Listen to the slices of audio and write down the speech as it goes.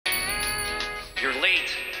You're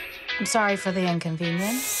late. I'm sorry for the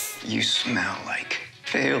inconvenience. You smell like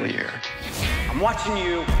failure. I'm watching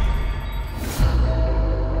you.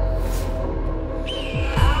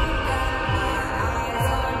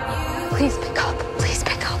 Please pick up. Please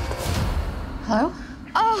pick up. Hello?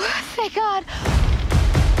 Oh, thank God.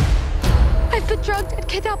 I've been drugged and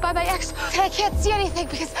kidnapped by my ex, and I can't see anything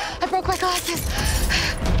because I broke my glasses.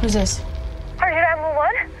 Who's this? Are you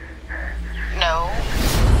 911? No.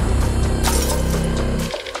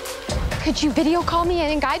 Could you video call me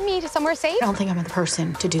and guide me to somewhere safe? I don't think I'm the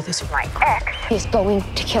person to do this. My ex is going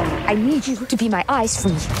to kill me. I need you to be my eyes for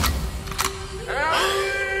me.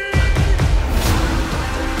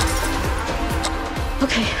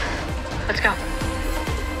 Okay. Let's go.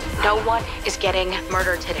 No one is getting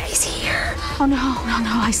murdered today. He's here. Oh, no,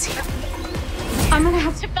 I see. I'm gonna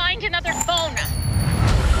have to... Find another phone.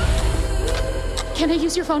 Can I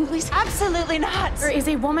use your phone, please? Absolutely not. There is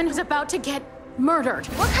a woman who's about to get murdered.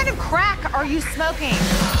 What kind of crack are you smoking?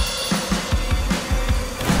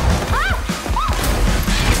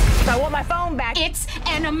 I want my phone back. It's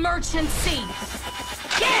an emergency.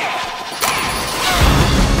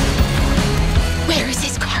 Where is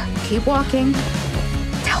his car? Keep walking.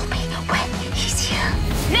 Tell me when he's here.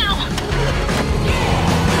 Now!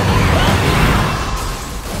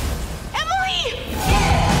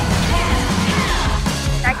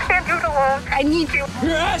 I can't do it alone. I need you.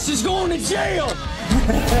 Your ass is going to jail!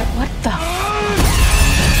 What the?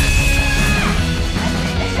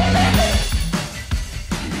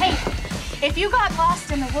 Hey, if you got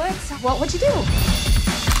lost in the woods, What would you do?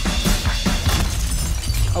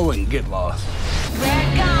 I wouldn't get lost.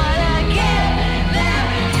 we're gonna get